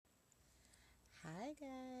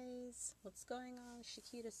guys, what's going on?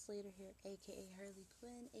 Shakita Slater here, aka Harley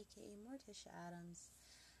Quinn, aka Morticia Adams,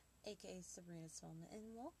 aka Sabrina Spellman, and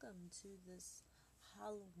welcome to this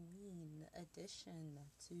Halloween edition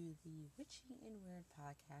to the Witchy and Weird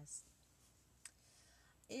podcast.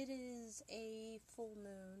 It is a full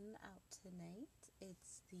moon out tonight.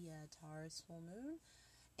 It's the Taurus full moon,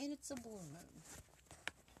 and it's a blue moon.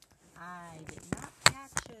 I did not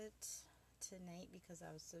catch it tonight because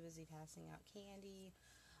I was so busy passing out candy.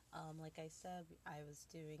 Like I said, I was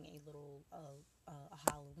doing a little a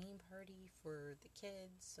Halloween party for the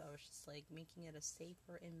kids, so I was just like making it a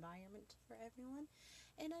safer environment for everyone,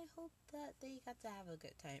 and I hope that they got to have a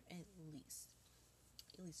good time. At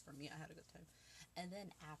least for me, I had a good time. And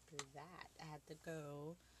then after that, I had to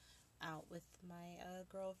go out with my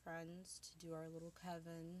girlfriends to do our little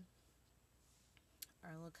coven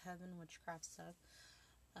witchcraft stuff.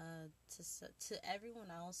 To everyone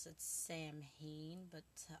else, it's Samhain, but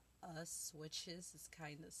to us witches, it's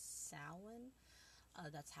kind of Samhain.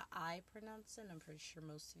 That's how I pronounce it. I'm pretty sure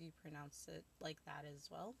most of you pronounce it like that as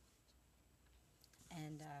well.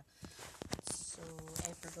 And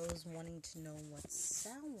and for those wanting to know what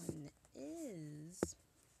Samhain is,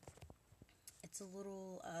 it's a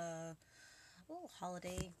little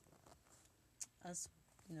holiday us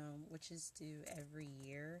witches do every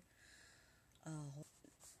year.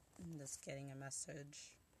 Just getting a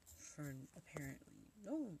message for apparently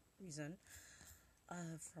no reason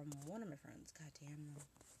from one of my friends. Goddamn,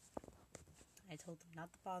 I told them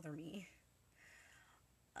not to bother me.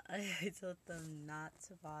 I told them not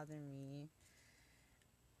to bother me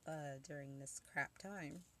during this crap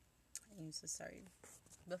time. I'm so sorry.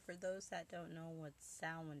 But for those that don't know what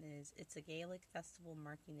Samhain is, it's a Gaelic festival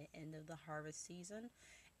marking the end of the harvest season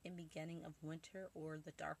and beginning of winter, or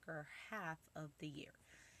the darker half of the year.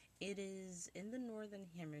 It is in the northern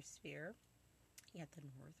hemisphere. Yeah, the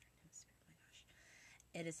northern hemisphere, my gosh.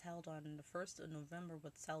 It is held on the 1st of November,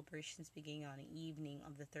 with celebrations beginning on the evening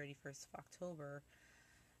of the 31st of October,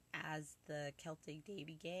 as the Celtic day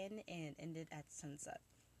began and ended at sunset.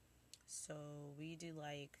 So we do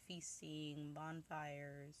like feasting,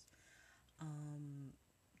 bonfires,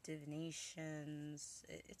 divinations.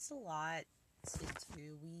 It's a lot to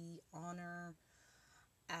do. We honor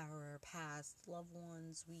our past loved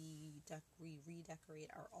ones. We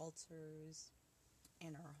redecorate our altars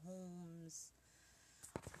and our homes.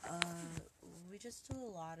 We just do a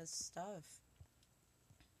lot of stuff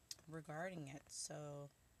regarding it. So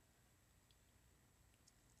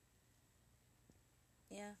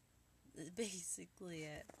yeah, basically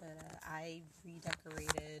it. But I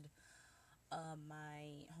redecorated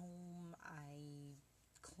my home. I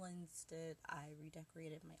cleansed it. I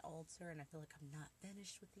redecorated my altar, and I feel like I'm not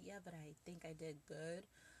finished with it yet, but I think I did good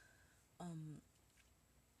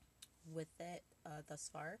with it thus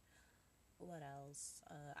far. What else?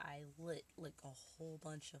 I lit like a whole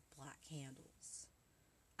bunch of black candles.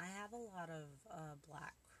 I have a lot of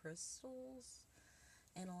black crystals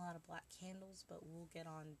and a lot of black candles, but we'll get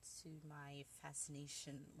on to my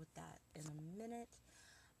fascination with that in a minute.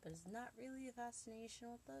 But it's not really a fascination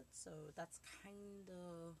with it, so that's kind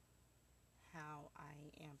of how I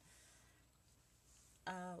am.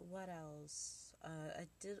 What else? I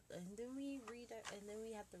did, and then we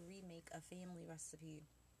had to remake a family recipe.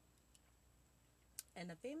 And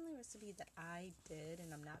the family recipe that I did,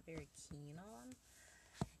 and I'm not very keen on,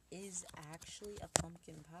 is actually a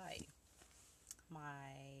pumpkin pie.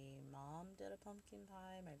 My mom did a pumpkin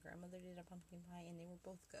pie, my grandmother did a pumpkin pie, and they were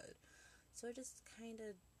both good. So I just kind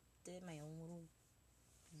of did my own little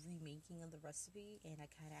remaking of the recipe, and I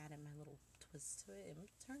kind of added my little twist to it, and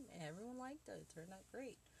everyone liked it. It turned out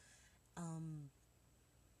great.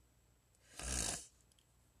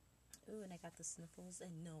 Ooh, and I got the sniffles,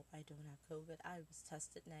 and no, I don't have COVID. I was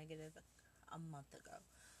tested negative a month ago.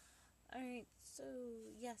 Alright, so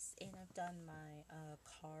yes, and I've done my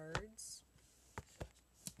cards.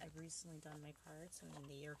 I've recently done my cards. I mean,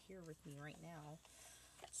 they are here with me right now.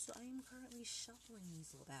 So I am currently shuffling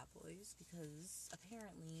these little bad boys, because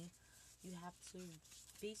apparently you have to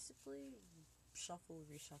basically shuffle,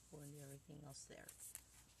 reshuffle, and do everything else there.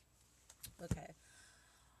 Okay.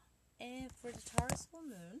 And for the Taurus full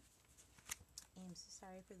moon, I'm so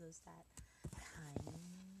sorry for those that kind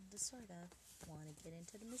of, sort of, want to get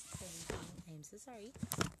into the mystery thing. I'm so sorry.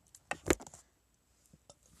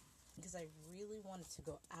 Because I really wanted to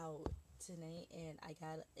go out tonight, and I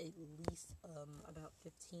got at least about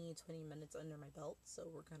 15-20 minutes under my belt, so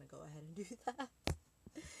we're going to go ahead and do that.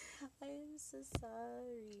 I am so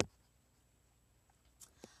sorry.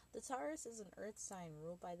 The Taurus is an earth sign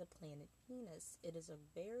ruled by the planet Venus. It is a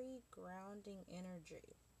very grounding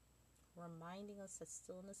energy. reminding us that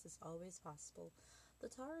stillness is always possible. The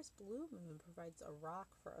Taurus blue moon provides a rock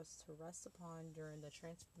for us to rest upon during the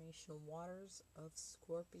transformational waters of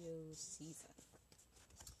Scorpio's season.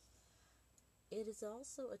 It is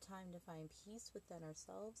also a time to find peace within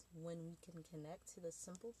ourselves when we can connect to the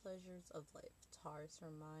simple pleasures of life. Taurus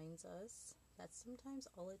reminds us that sometimes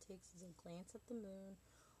all it takes is a glance at the moon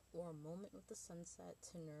or a moment with the sunset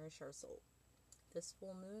to nourish our soul. This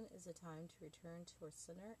full moon is a time to return to our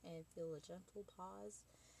center and feel a gentle pause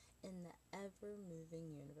in the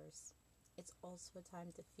ever-moving universe. It's also a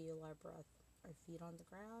time to feel our breath, our feet on the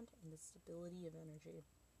ground, and the stability of energy.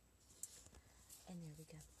 And there we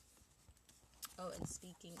go. Oh, and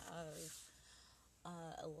speaking of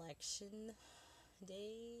election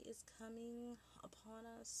day is coming upon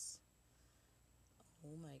us.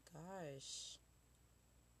 Oh my gosh.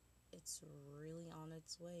 It's really on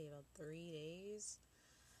its way. About 3 days,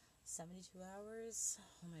 72 hours.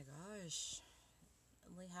 Oh my gosh.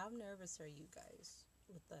 Like, how nervous are you guys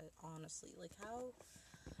with that, honestly? Like, how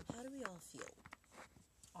do we all feel,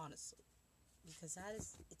 honestly? Because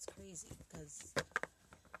it's crazy, because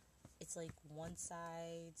it's like one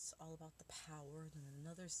side's all about the power, and then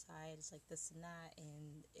another side is like this and that,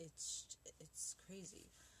 and it's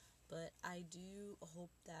crazy. But I do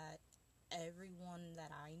hope that everyone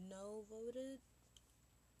that I know voted,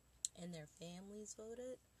 and their families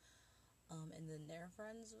voted, and then their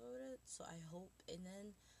friends voted. So I hope, and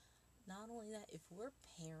then not only that, if we're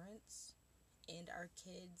parents and our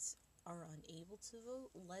kids are unable to vote,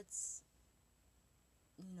 let's,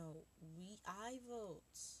 I vote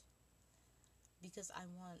because I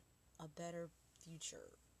want a better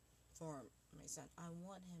future for my son. I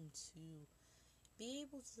want him to be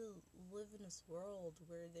able to live in this world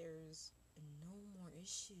where there's no more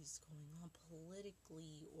issues going on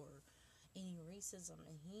politically or any racism,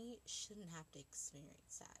 and he shouldn't have to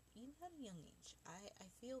experience that, even at a young age. I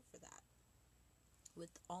feel for that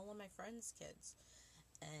with all of my friends' kids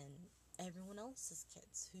and everyone else's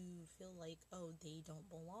kids who feel like, oh, they don't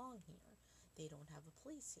belong here, they don't have a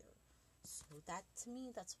place here. So that, to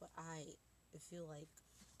me, that's what I feel like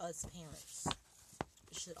us parents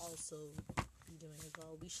should also be doing as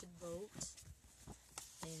well. We should vote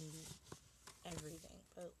and everything.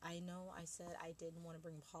 But I know I said I didn't want to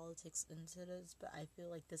bring politics into this, but I feel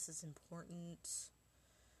like this is important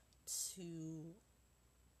to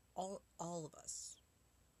all of us.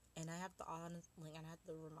 And I have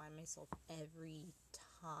to remind myself every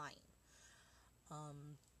time.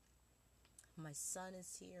 My son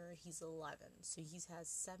is here, he's 11, so he has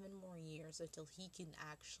 7 more years until he can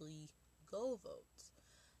actually go vote.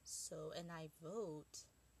 So, and I vote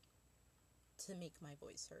to make my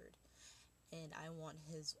voice heard. And I want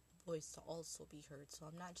his voice to also be heard. So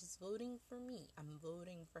I'm not just voting for me, I'm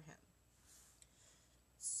voting for him.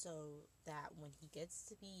 So that when he gets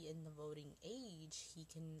to be in the voting age, he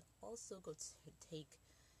can also go to take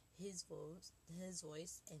his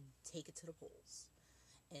voice and take it to the polls.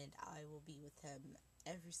 And I will be with him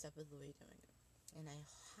every step of the way doing it. And I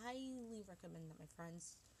highly recommend that my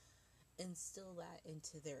friends instill that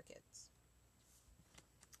into their kids.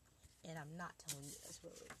 And I'm not telling you guys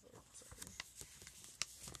what I vote. Sorry.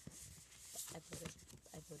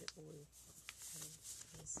 I voted blue.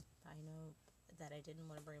 I know that I didn't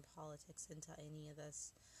want to bring politics into any of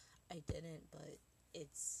this. I didn't, but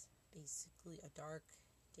it's basically a dark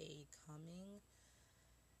day coming,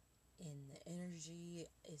 and the energy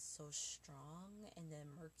is so strong, and then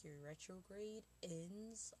Mercury retrograde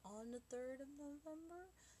ends on the 3rd of November.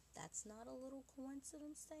 That's not a little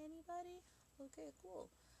coincidence to anybody? Okay, cool.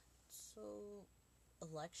 So,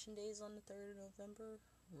 election day is on the 3rd of November.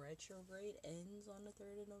 Retrograde ends on the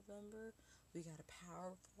 3rd of November. We got a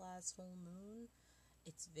powerful ass full moon.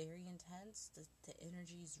 It's very intense. The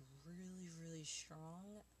energy is really, really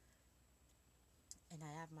strong. And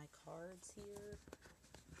I have my cards here.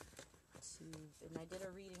 And I did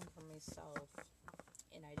a reading for myself.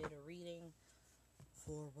 And I did a reading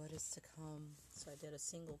for what is to come. So I did a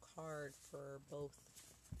single card for both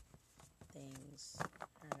things.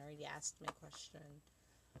 And I already asked my question.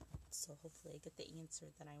 So hopefully I get the answer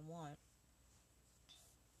that I want.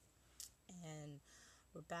 And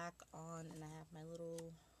we're back on, and I have my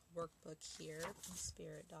little workbook here from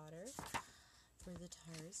Spirit Daughter for the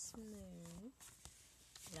Taurus moon.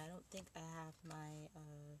 And I don't think I have my,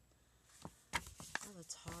 I have a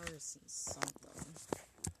Taurus and something.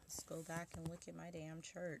 Let's go back and look at my damn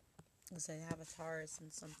chart. Because I have a Taurus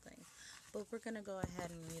and something. But we're going to go ahead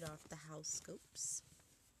and read off the house scopes.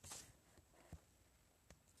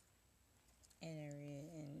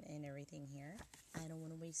 And everything here. I don't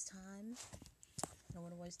want to waste time. I don't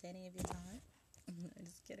want to waste any of your time. I'm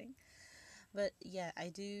just kidding. But yeah, I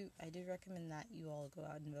do recommend that you all go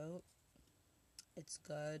out and vote. It's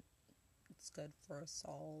good. It's good for us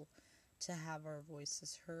all to have our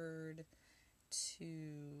voices heard,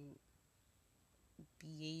 to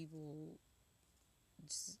be able,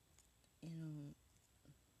 just, you know,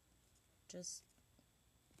 just,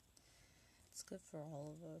 it's good for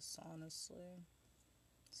all of us, honestly.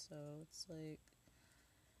 So it's like,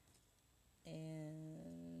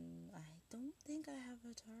 and I don't think I have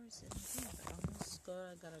a Taurus in the thing,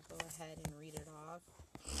 but I gotta go ahead and read it off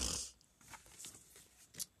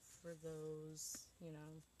for those,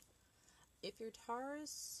 If your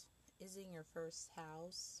Taurus is in your first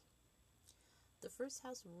house, the first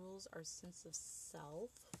house rules our sense of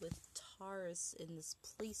self. With Taurus in this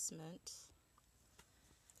placement,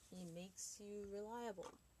 he makes you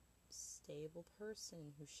reliable, stable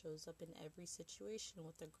person who shows up in every situation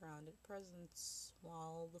with a grounded presence,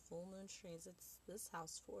 while the full moon transits this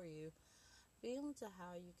house for you, feel into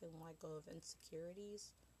how you can let go of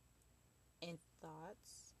insecurities and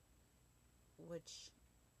thoughts which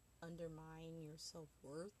undermine your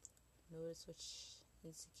self-worth. Notice which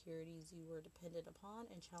insecurities you were dependent upon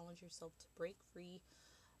and challenge yourself to break free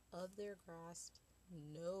of their grasp.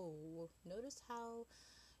 Notice how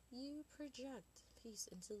you project peace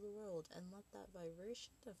into the world and let that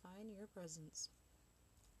vibration define your presence.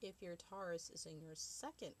 If your Taurus is in your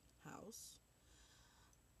second house,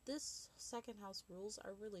 this second house rules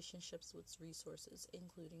our relationships with resources,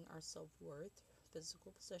 including our self-worth,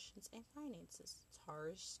 physical possessions, and finances.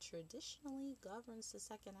 Taurus traditionally governs the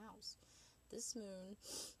second house. This moon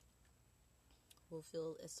will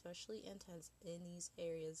feel especially intense in these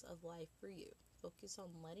areas of life for you. Focus on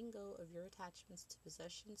letting go of your attachments to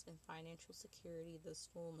possessions and financial security this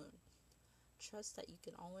full moon. Trust that you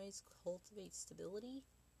can always cultivate stability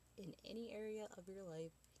in any area of your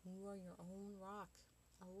life. You are your own rock.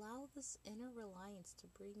 Allow this inner reliance to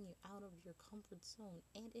bring you out of your comfort zone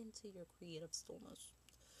and into your creative stillness.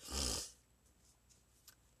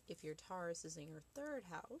 If your Taurus is in your third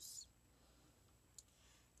house,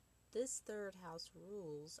 this third house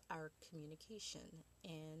rules our communication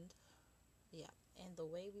and the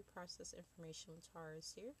way we process information with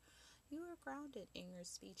Taurus here. You are grounded in your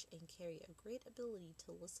speech and carry a great ability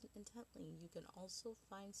to listen intently. You can also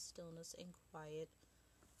find stillness and quiet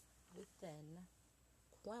within,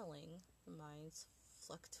 quelling the mind's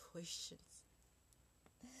fluctuations.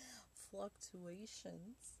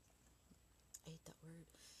 I hate that word.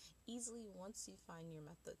 Easily once you find your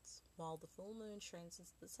methods. While the full moon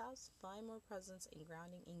transits this house, find more presence and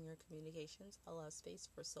grounding in your communications. Allow space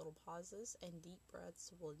for subtle pauses and deep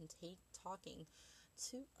breaths when talking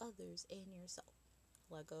to others and yourself.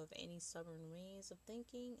 Let go of any stubborn ways of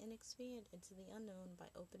thinking and expand into the unknown by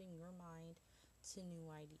opening your mind to new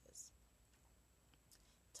ideas.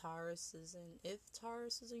 If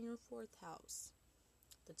Taurus is in your fourth house,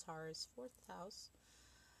 the Taurus fourth house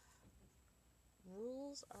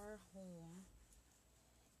rules our home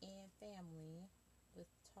and family. With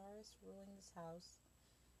Taurus ruling this house,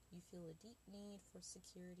 you feel a deep need for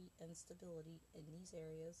security and stability in these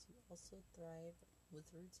areas. You also thrive with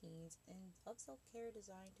routines and of self-care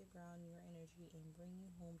designed to ground your energy and bring you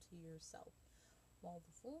home to yourself. While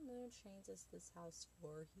the full moon transits this house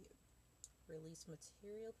for you, release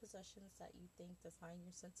material possessions that you think define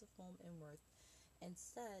your sense of home and worth.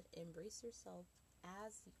 Instead, embrace yourself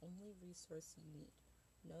as the only resource you need.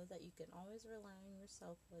 Know that you can always rely on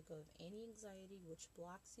yourself. Let go of any anxiety which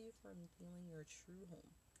blocks you from feeling your true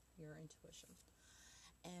home, your intuition.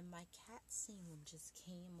 And my cat Salem just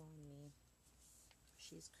came on me.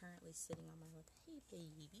 She's currently sitting on my lap. Hey,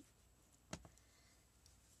 baby.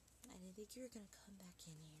 I didn't think you were going to come back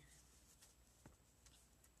in here.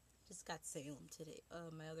 Just got Salem today.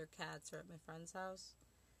 My other cats are at my friend's house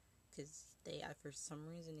because for some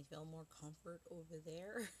reason, they feel more comfort over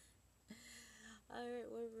there. Alright,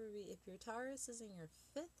 if your Taurus is in your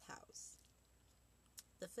fifth house,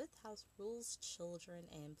 the fifth house rules children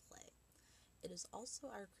and play. It is also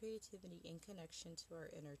our creativity and connection to our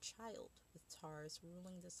inner child. With Taurus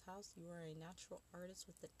ruling this house, you are a natural artist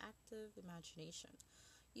with an active imagination.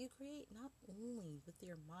 You create not only with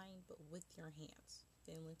your mind, but with your hands.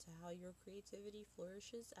 Feel into how your creativity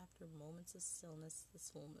flourishes after moments of stillness this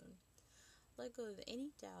full moon. Let go of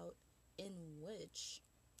any doubt in which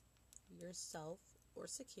yourself or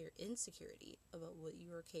insecurity about what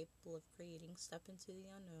you are capable of creating. Step into the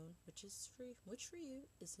unknown, which for you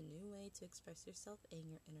is a new way to express yourself and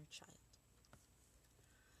your inner child.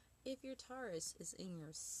 If your Taurus is in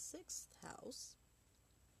your sixth house,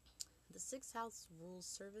 the sixth house rules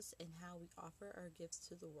service and how we offer our gifts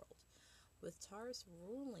to the world. With Taurus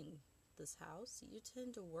ruling this house, you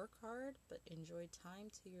tend to work hard but enjoy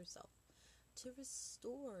time to yourself. To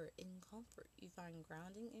restore in comfort, you find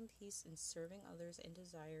grounding and peace in serving others and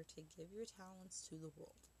desire to give your talents to the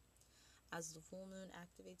world. As the full moon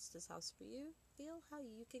activates this house for you, feel how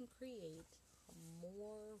you can create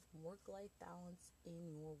more work-life balance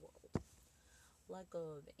in your world. Let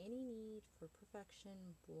go of any need for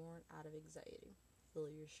perfection born out of anxiety.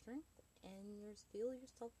 Feel your strength and feel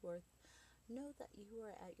your self-worth. Know that you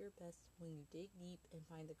are at your best when you dig deep and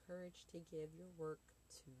find the courage to give your work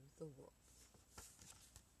to the world.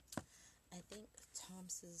 I think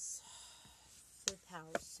Thomas's fifth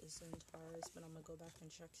house is in Taurus, but I'm going to go back and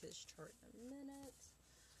check his chart in a minute.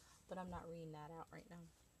 But I'm not reading that out right now.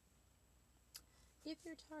 If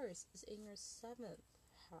your Taurus is in your seventh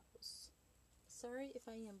house, sorry if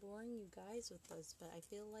I am boring you guys with this, but I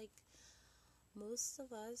feel like most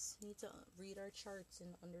of us need to read our charts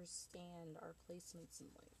and understand our placements in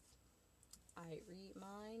life. I read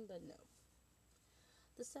mine, but no.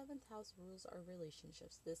 The seventh house rules our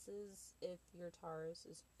relationships. This is if your Taurus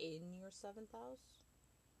is in your seventh house.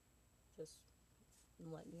 Just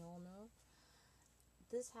letting you all know.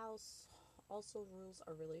 This house also rules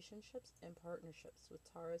our relationships and partnerships. With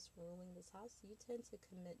Taurus ruling this house, you tend to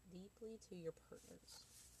commit deeply to your partners.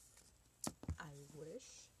 I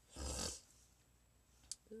wish.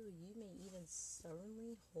 Ooh, you may even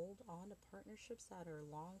stubbornly hold on to partnerships that are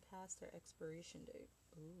long past their expiration date.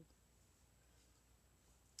 Ooh.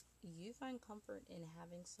 You find comfort in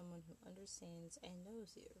having someone who understands and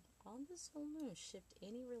knows you. On this full moon, shift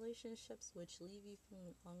any relationships which leave you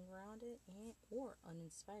feeling ungrounded or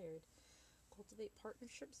uninspired. Cultivate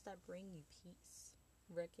partnerships that bring you peace.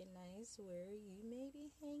 Recognize where you may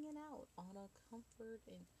be hanging out on a comfort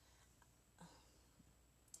and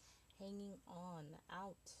hanging on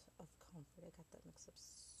out of comfort. I got that mixed up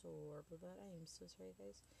so bad. I am so sorry,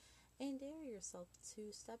 guys. And dare yourself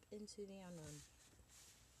to step into the unknown.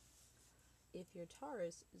 If your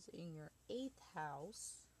Taurus is in your 8th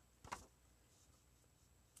house,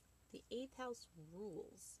 the 8th house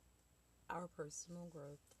rules our personal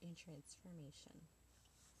growth and transformation.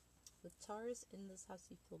 With Taurus in this house,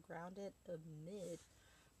 you feel grounded amid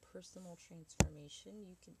personal transformation.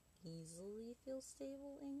 You can easily feel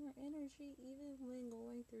stable in your energy even when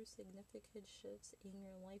going through significant shifts in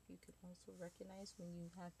your life. You can also recognize when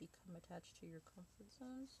you have become attached to your comfort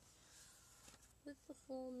zones. With the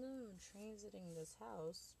full moon transiting this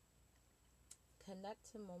house, connect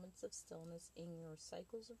to moments of stillness in your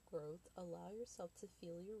cycles of growth. Allow yourself to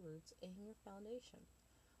feel your roots and your foundation,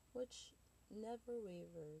 which never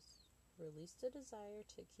wavers. Release the desire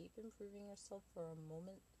to keep improving yourself for a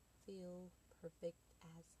moment. Feel perfect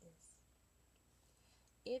as is.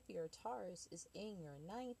 If your Taurus is in your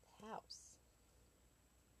 9th house,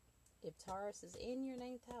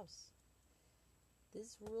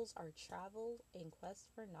 this rules our travel and quest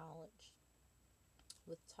for knowledge.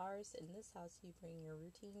 With Taurus in this house, you bring your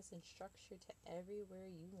routines and structure to everywhere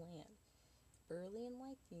you land. Early in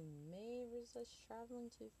life, you may resist traveling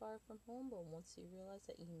too far from home, but once you realize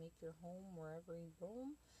that you make your home wherever you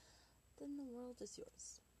roam, then the world is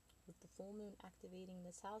yours. With the full moon activating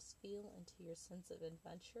this house, feel into your sense of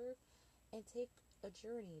adventure and take a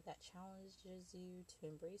journey that challenges you to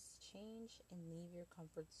embrace change and leave your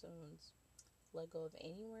comfort zones. Let go of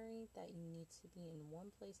any worry that you need to be in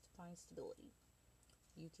one place to find stability.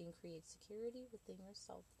 You can create security within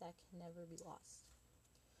yourself that can never be lost.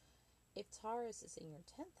 If Taurus is in your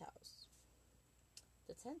 10th house,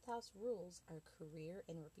 the 10th house rules our career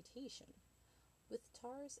and reputation. With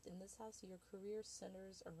Taurus in this house, your career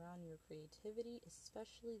centers around your creativity,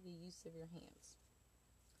 especially the use of your hands.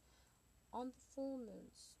 On the full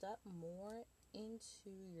moon, step more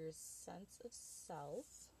into your sense of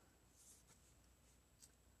self,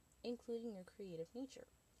 including your creative nature.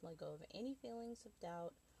 Let go of any feelings of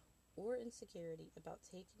doubt or insecurity about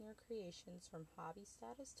taking your creations from hobby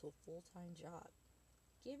status to a full-time job.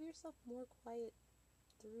 Give yourself more quiet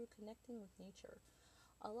through connecting with nature.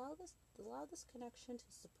 Allow this connection to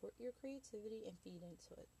support your creativity and feed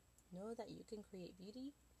into it. Know that you can create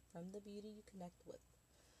beauty from the beauty you connect with,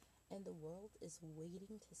 and the world is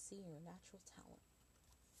waiting to see your natural talent.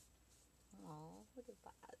 Aw, look at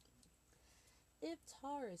that. If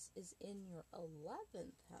Taurus is in your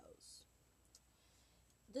 11th house,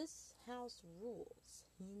 this house rules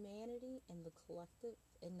humanity and the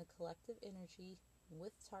collective energy.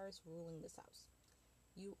 With Taurus ruling this house,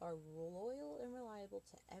 you are loyal and reliable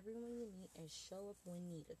to everyone you meet and show up when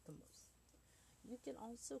needed the most. You can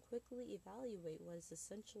also quickly evaluate what is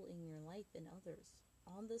essential in your life and others.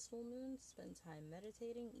 On this full moon, spend time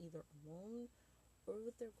meditating either alone or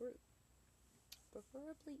with a group.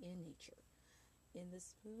 preferably in nature. In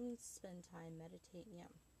this moon, spend time meditating.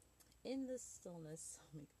 Yeah. In this stillness, oh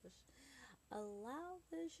my gosh, allow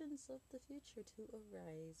visions of the future to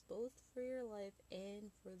arise, both for your life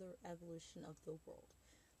and for the evolution of the world.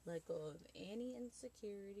 Let go of any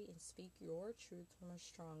insecurity and speak your truth from a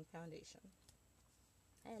strong foundation.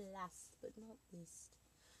 And last but not least,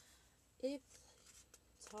 if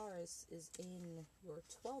Taurus is in your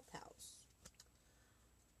 12th house,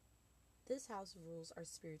 this house rules our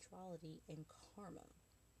spirituality and karma.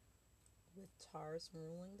 With Taurus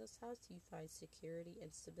ruling this house, you find security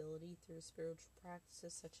and stability through spiritual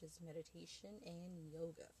practices such as meditation and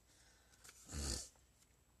yoga.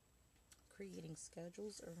 Creating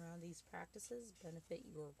schedules around these practices benefit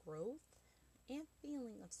your growth and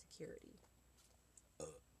feeling of security.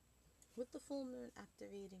 With the full moon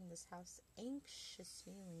activating this house, anxious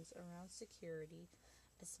feelings around security,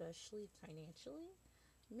 especially financially,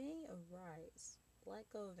 may arise. Let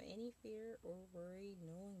go of any fear or worry,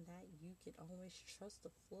 knowing that you can always trust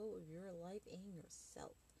the flow of your life and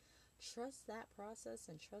yourself. Trust that process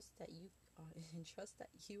and trust that you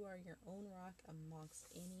are your own rock amongst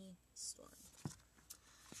any storm.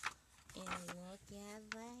 And look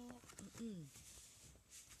at that.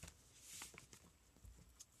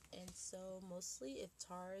 And so mostly if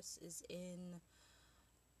Taurus is in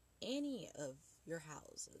any of your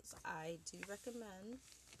houses, I do recommend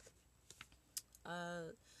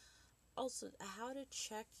also how to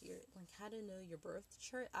check how to know your birth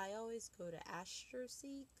chart. I always go to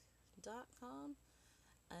astroseek.com,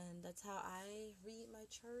 and that's how I read my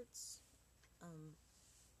charts,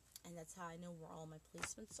 and that's how I know where all my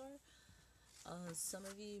placements are. Some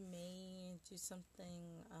of you may do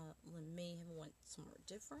something, may have went somewhere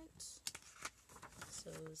different,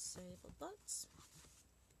 so save a butts.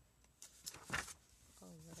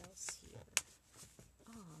 Oh, what else here?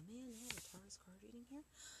 Oh man, they have a Taurus card reading here.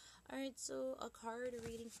 Alright, so a card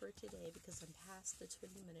reading for today, because I'm past the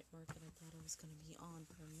 20-minute mark and I thought I was going to be on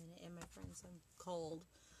for a minute, and my friends, I'm called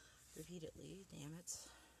repeatedly, damn it,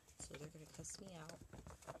 so they're going to cuss me out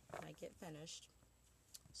when I get finished.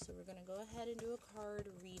 So we're going to go ahead and do a card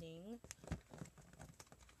reading.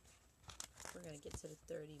 We're going to get to the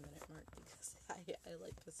 30-minute mark because I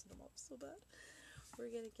like pissing them off so bad. We're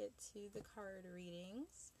going to get to the card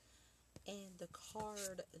readings, and the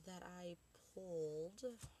card that I pulled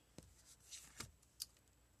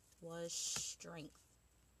was Strength,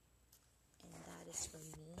 and that is for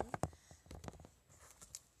me.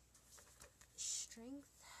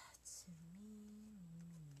 Strength to me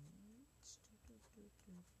means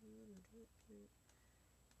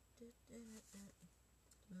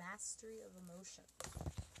mastery of emotion.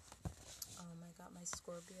 I got my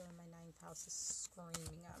Scorpio in my 9th house is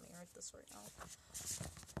screaming at me right now.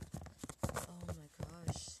 Oh my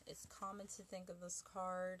gosh. It's common to think of this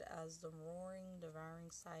card as the roaring, devouring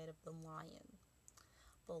side of the lion.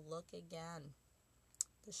 But look again.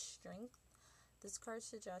 The strength this card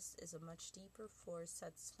suggests is a much deeper force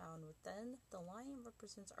that's found within. The lion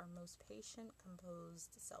represents our most patient,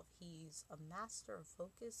 composed self. He's a master of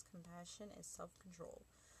focus, compassion, and self-control.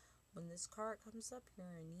 When this card comes up,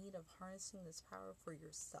 you're in need of harnessing this power for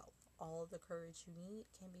yourself. All the courage you need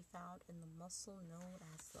can be found in the muscle known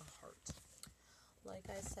as the heart. Like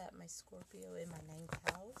I said, my Scorpio in my 9th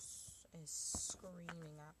house is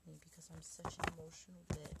screaming at me because I'm such an emotional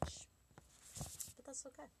bitch. But that's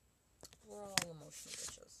okay. We're all emotional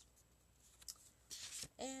bitches.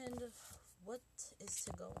 And what is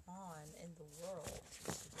to go on in the world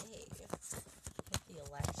today with the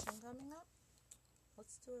election coming up?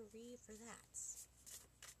 Let's do a read for that.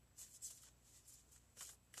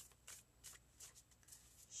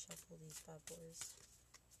 Shuffle these bad boys.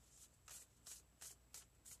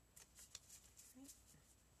 Right.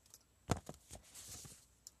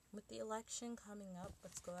 With the election coming up,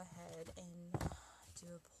 let's go ahead and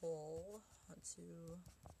do a poll to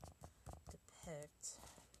depict.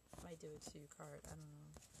 Might do a 2 card. I don't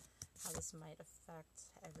know how this might affect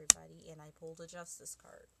everybody. And I pulled a Justice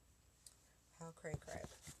card. How cray.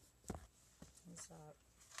 What's up?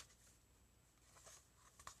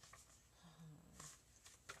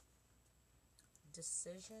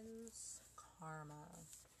 Decisions, karma.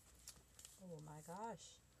 Oh my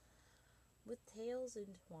gosh. With tails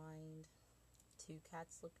entwined, 2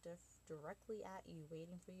 cats look directly at you,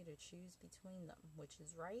 waiting for you to choose between them, which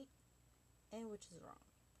is right and which is wrong.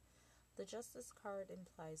 The Justice card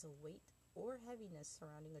implies a weight or heaviness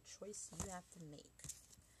surrounding a choice you have to make.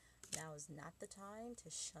 Now is not the time to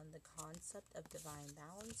shun the concept of divine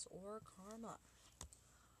balance or karma.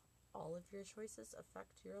 All of your choices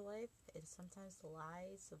affect your life and sometimes the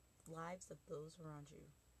lives of those around you.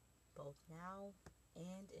 both now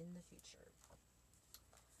and in the future.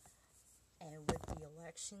 And with the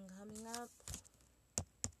election coming up,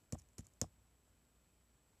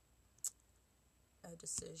 a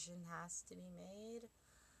decision has to be made,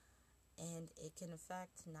 and it can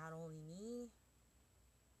affect not only me,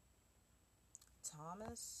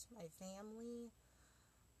 Thomas, my family,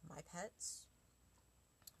 my pets,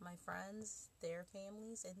 my friends, their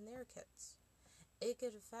families, and their kids. It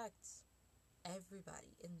could affect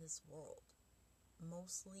everybody in this world,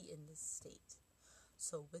 mostly in this state.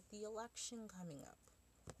 So with the election coming up,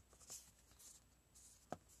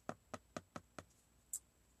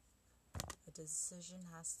 a decision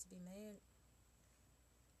has to be made,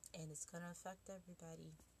 and it's going to affect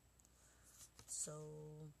everybody. So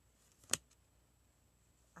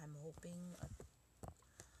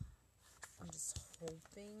I'm just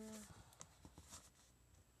hoping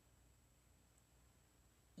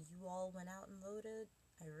you all went out and voted.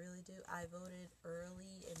 I really do. I voted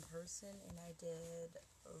early in person, and I did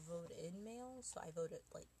vote in mail, so I voted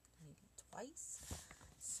like maybe twice.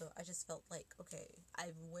 So I just felt like, okay,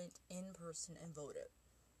 I went in person and voted.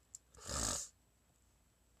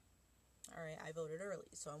 Alright, I voted early,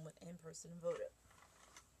 so I went in person and voted.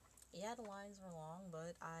 Yeah, the lines were long,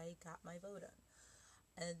 but I got my vote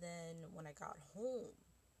in. And then when I got home,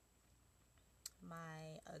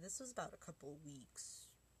 this was about a couple weeks,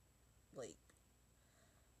 like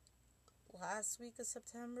last week of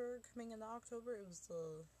September, coming into October. It was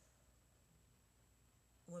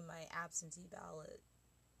when my absentee ballot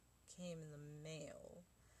came in the mail.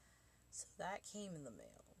 So that came in the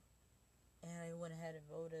mail, and I went ahead and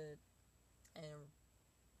voted and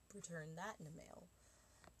returned that in the mail.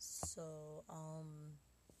 So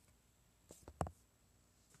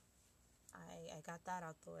I got that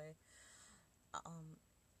out the way,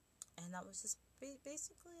 and that was just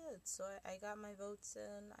basically it. So I got my votes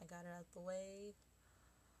in, I got it out the way,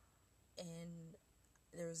 and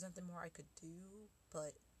there was nothing more I could do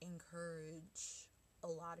but encourage a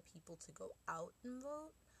lot of people to go out and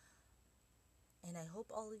vote. And I hope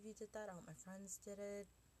all of you did that. I hope my friends did it.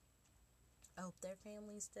 I hope their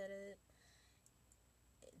families did it.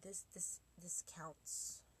 This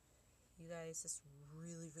counts. You guys, this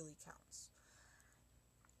really, really counts.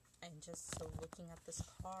 And just so looking at this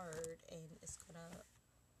card, and it's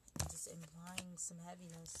just implying some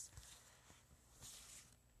heaviness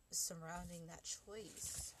surrounding that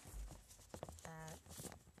choice that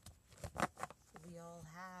we all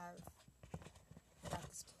have at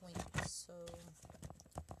this point. So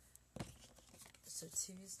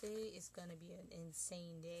Tuesday is going to be an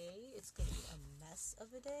insane day. It's going to be a mess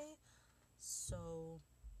of a day. So,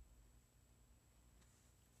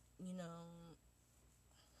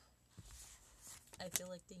 I feel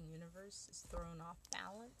like the universe is thrown off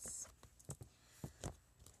balance.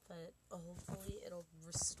 But hopefully it'll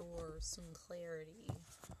restore some clarity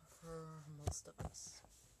for most of us.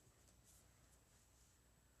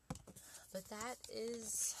 But that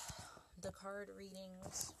is the card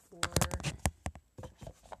readings for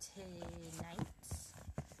tonight,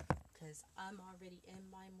 because I'm already in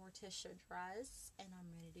my Morticia dress and I'm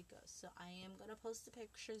ready to go. So I am going to post the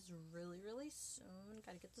pictures really, really soon.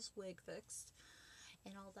 Got to get this wig fixed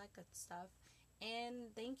and all that good stuff.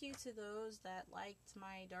 And thank you to those that liked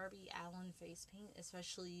my Darby Allin face paint,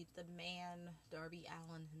 especially the man Darby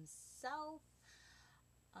Allin himself.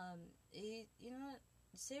 You know what?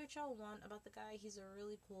 Say what y'all want about the guy. He's a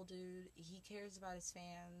really cool dude. He cares about his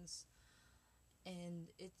fans, and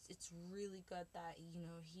it's really good that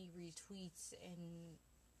he retweets and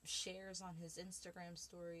shares on his Instagram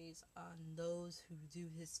stories on those who do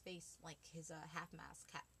his face, like his half mask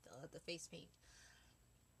cap, the face paint.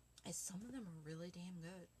 And some of them are really damn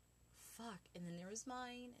good. Fuck. And then there was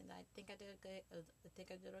mine, and I think I did good. I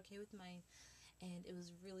think I did okay with mine, and it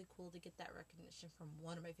was really cool to get that recognition from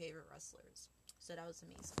one of my favorite wrestlers. So that was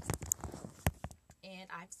amazing. And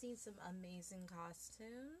I've seen some amazing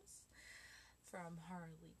costumes, from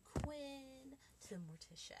Harley Quinn to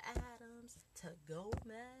Morticia Addams to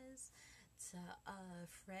Gomez to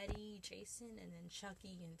Freddie, Jason, and then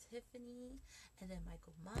Chucky and Tiffany, and then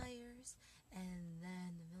Michael Myers, and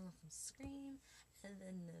then the villain from Scream, and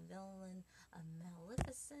then the villain of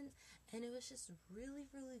Maleficent. And it was just really,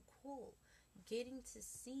 really cool getting to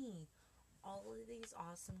see all of these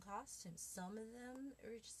awesome costumes. Some of them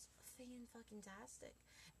are just fan-fucking-tastic.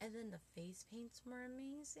 And then the face paints were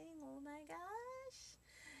amazing. Oh my gosh.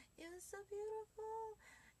 It was so beautiful.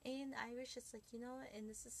 And I was just like, and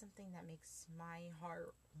this is something that makes my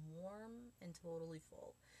heart warm and totally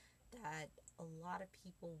full. That a lot of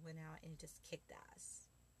people went out and just kicked ass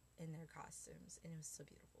in their costumes. And it was so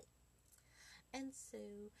beautiful. And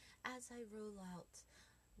so, as I roll out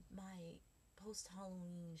my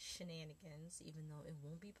post-Halloween shenanigans, even though it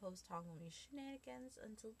won't be post-Halloween shenanigans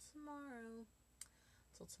until tomorrow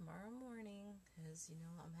morning, because,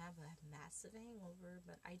 I'm having a massive hangover,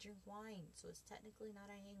 but I drink wine, so it's technically not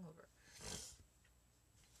a hangover.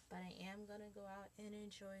 But I am going to go out and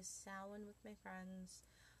enjoy Samhain with my friends.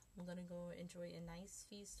 I'm going to go enjoy a nice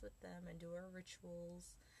feast with them and do our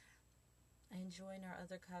rituals. And join our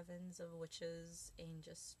other covens of witches and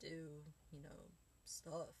just do,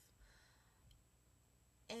 stuff.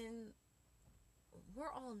 And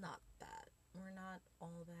we're all not bad. We're not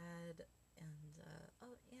all bad. And,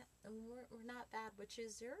 and we're not bad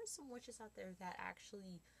witches. There are some witches out there that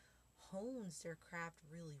actually hones their craft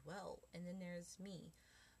really well. And then there's me,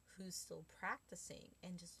 who's still practicing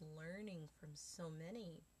and just learning from so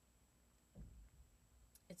many.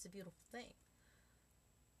 It's a beautiful thing.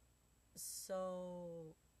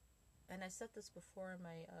 So, and I said this before in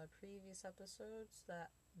my previous episodes, that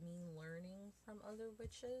me learning from other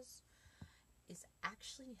witches is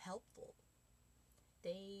actually helpful.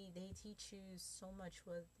 They teach you so much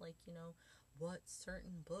with, what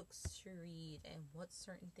certain books to read and what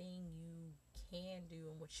certain thing you can do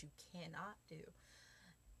and what you cannot do.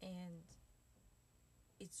 And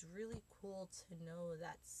it's really cool to know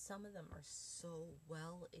that some of them are so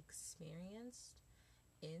well experienced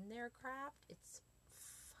in their craft. It's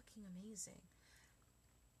fucking amazing.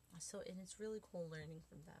 So, and it's really cool learning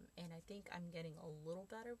from them. And I think I'm getting a little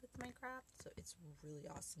better with my craft, so it's really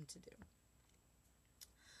awesome to do.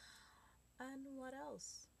 And what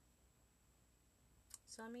else?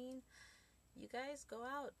 So, you guys go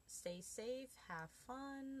out, stay safe, have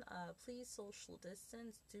fun, please social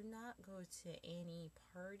distance. Do not go to any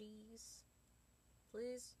parties,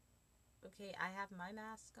 please. Okay, I have my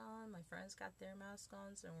mask on, my friends got their mask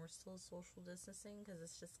on, and we're still social distancing because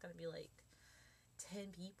it's just going to be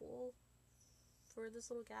 10 people for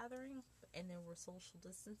this little gathering, and then we're social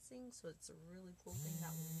distancing, so it's a really cool thing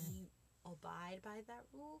that we abide by that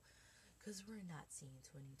rule, because we're not seeing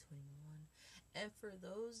 2021. And for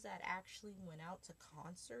those that actually went out to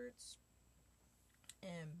concerts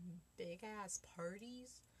and big ass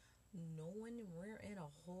parties, knowing we're in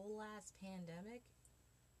a whole ass pandemic,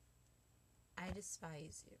 I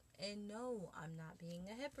despise you. And no, I'm not being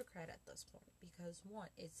a hypocrite at this point, because one,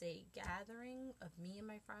 it's a gathering of me and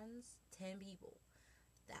my friends, 10 people.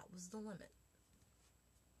 That was the limit.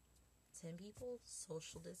 10 people,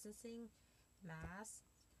 social distancing, masks,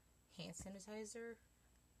 hand sanitizer,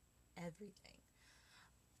 everything.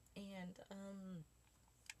 And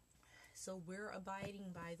so we're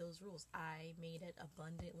abiding by those rules. I made it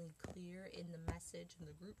abundantly clear in the message in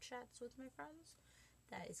the group chats with my friends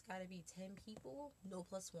that it's got to be 10 people, no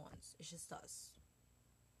plus ones. It's just us.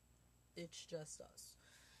 It's just us.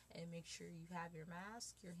 And make sure you have your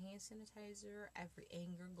mask, your hand sanitizer,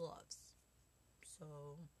 and your gloves.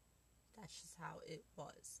 So that's just how it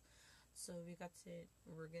was. So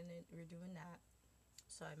we're doing that.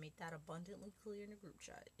 So I made that abundantly clear in the group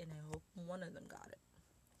chat, and I hope one of them got it.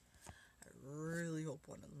 I really hope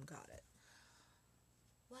one of them got it.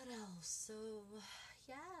 What else? So,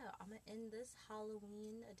 yeah, I'm going to end this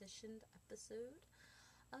Halloween edition episode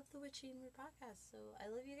of the Witchy and Weird podcast. So, I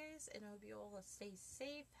love you guys, and I hope you all stay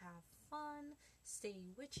safe, have fun, stay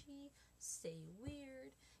witchy, stay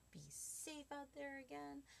weird, be safe out there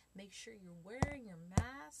again. Make sure you're wearing your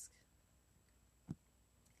mask,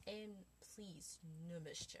 and please, no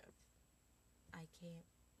mischief. I can't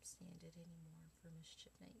stand it anymore for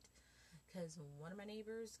mischief night, because one of my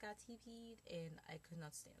neighbors got TP'd and I could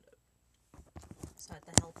not stand it. So I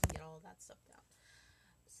had to help him get all that stuff down.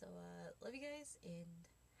 So, love you guys and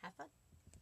have fun.